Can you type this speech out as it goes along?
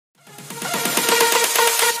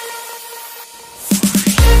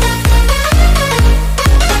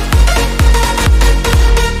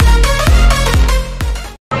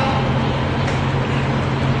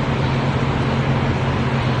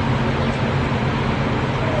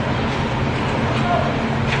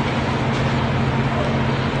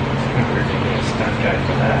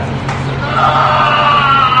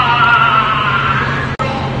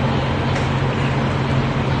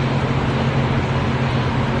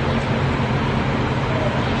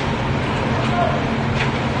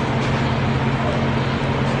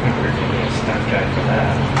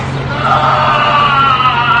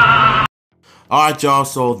Alright, y'all,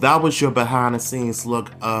 so that was your behind the scenes look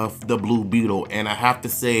of the Blue Beetle, and I have to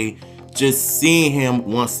say, just seeing him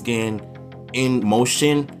once again in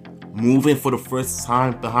motion, moving for the first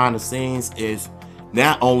time behind the scenes is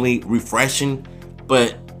not only refreshing,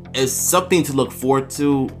 but it's something to look forward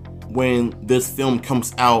to when this film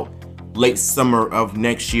comes out late summer of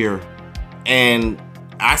next year. And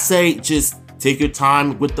I say just take your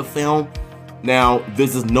time with the film. Now,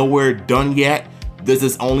 this is nowhere done yet. This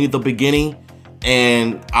is only the beginning.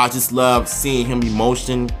 And I just love seeing him in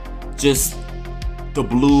motion. Just the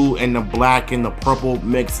blue and the black and the purple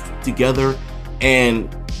mixed together. And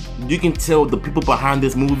you can tell the people behind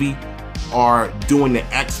this movie are doing an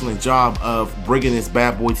excellent job of bringing this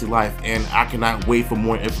bad boy to life. And I cannot wait for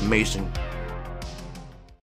more information.